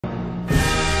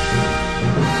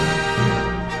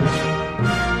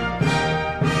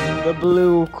the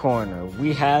blue corner,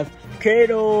 we have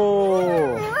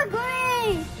Kato. We're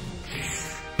great.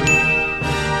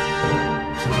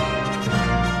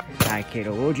 Hi,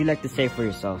 Kato. What would you like to say for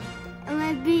yourself? I'm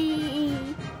gonna be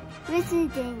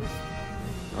resident.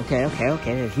 Okay.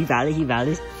 He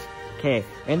valid. Okay,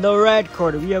 in the red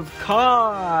corner, we have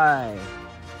Kai.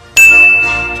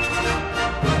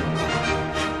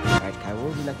 Alright, Kai, what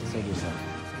would you like to say to yourself?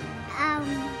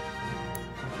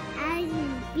 I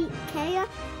beat Kato,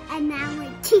 and now I'm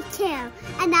gonna teach him,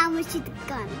 and now I'm gonna shoot the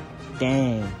gun.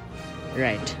 Dang.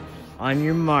 Right. On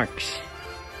your marks.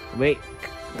 Wait.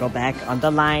 Go back. On the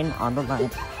line.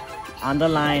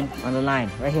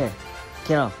 Right here.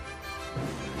 Kato.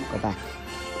 Go back.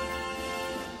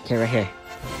 Okay, right here.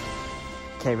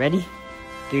 Okay, ready?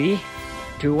 3,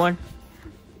 2, 1.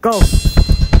 Go!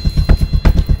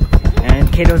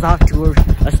 And Kato's off to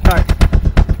a start.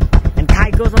 And Kai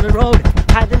goes on the road.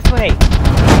 Kai this way.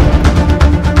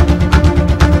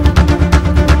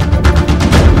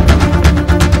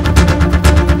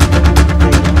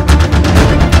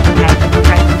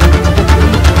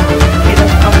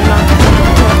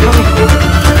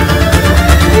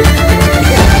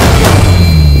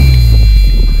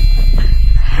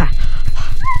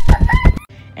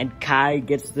 And Kai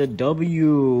gets the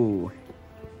W.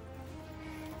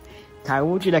 Kai,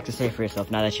 what would you like to say for yourself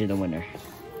now that you're the winner?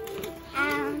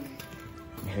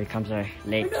 Here comes our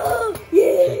lake. And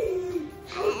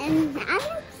I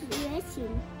like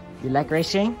racing. You like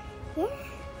racing? Yeah.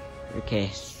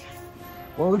 Okay.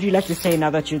 What would you like to say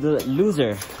now that you're the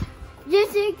loser?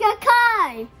 Jessica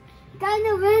Kai!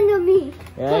 Gonna win me.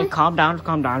 Yeah, calm down.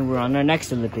 We're on our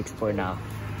next Olympic sport now.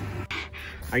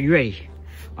 Are you ready?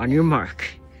 On your mark.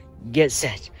 Get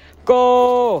set.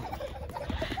 Go!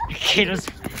 Kato's...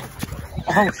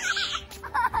 Oh,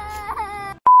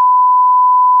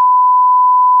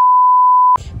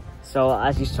 so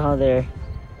as you saw there,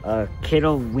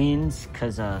 Kato wins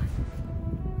because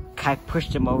Kai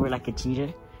pushed him over like a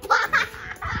cheater.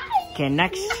 Okay,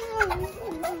 next.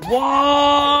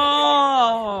 Whoa!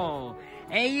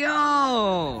 Hey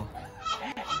yo!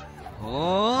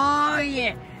 Oh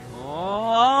yeah!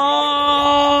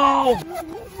 Oh!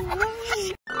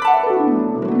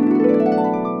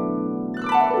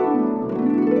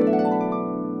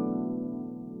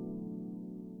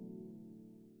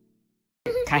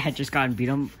 Kai had just gotten beat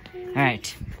him.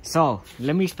 Alright, so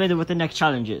let me explain what the next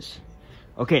challenge is.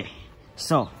 Okay,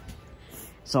 so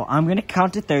I'm gonna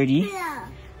count to 30. Yeah.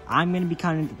 I'm gonna be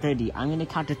counting to 30. I'm gonna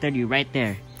count to 30 right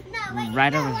there. No, wait,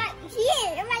 right no, over. right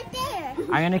here, right there.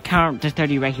 I'm gonna count to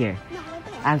 30 right here. No, right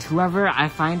there. And whoever I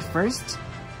find first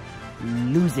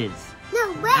loses.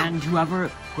 No, wait. And whoever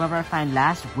I find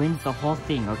last wins the whole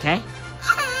thing, okay?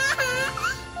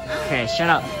 Okay, shut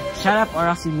up or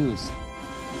else you lose.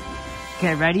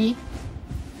 Okay, ready?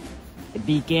 It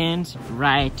begins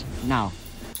right now.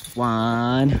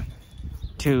 1,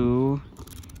 2,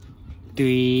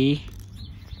 3,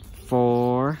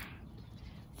 4,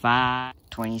 5,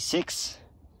 26,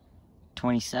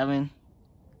 27,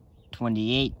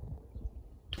 28,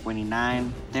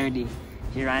 29, 30.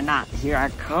 Here I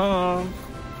come.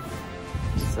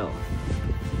 So,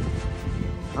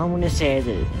 I'm gonna say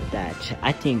that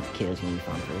I think Kato's gonna be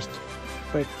found first.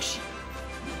 But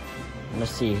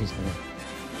let's see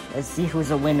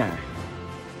who's a winner.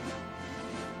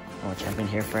 I'll jump in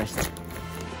here first.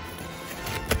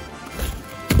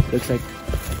 Looks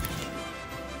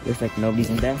like nobody's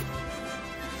in there.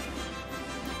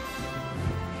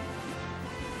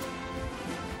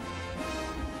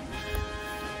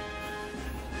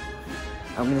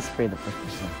 I'm gonna spray the first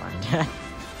person I find.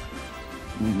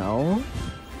 No?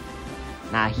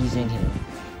 Nah, he's in here.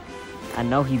 I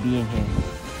know he be in here.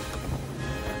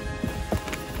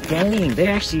 Dang,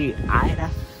 they're actually... I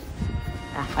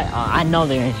know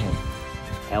they're in here.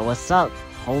 Hey, what's up,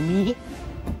 homie?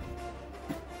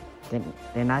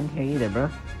 They're not in here either, bro.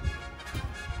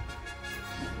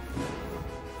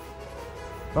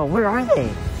 Bro, where are they?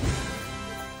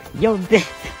 Yo,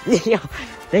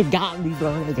 they got me,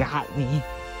 bro. They got me.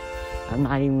 I'm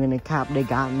not even gonna cop. They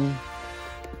got me.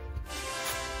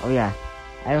 Oh yeah,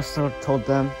 I also told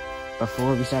them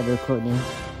before we started recording,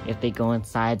 if they go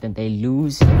inside, then they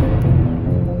lose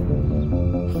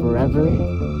forever.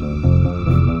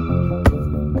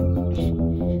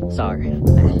 Sorry.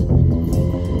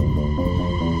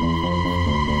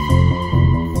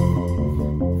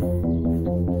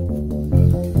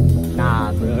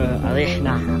 Nah, bro.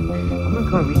 Nah. I'm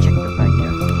gonna go recheck the bike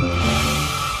out.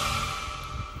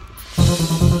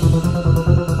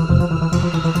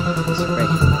 It's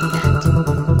ready for that.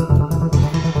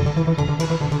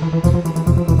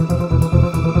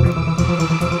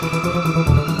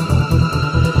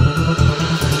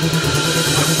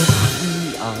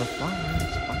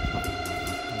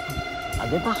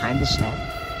 understand.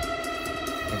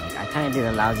 I kind of did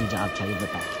a lousy job trying to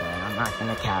get back to her. I'm not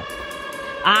gonna cap.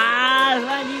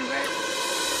 Funny, bro.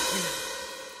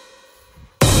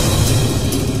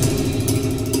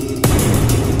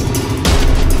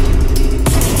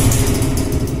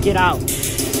 Get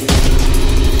out.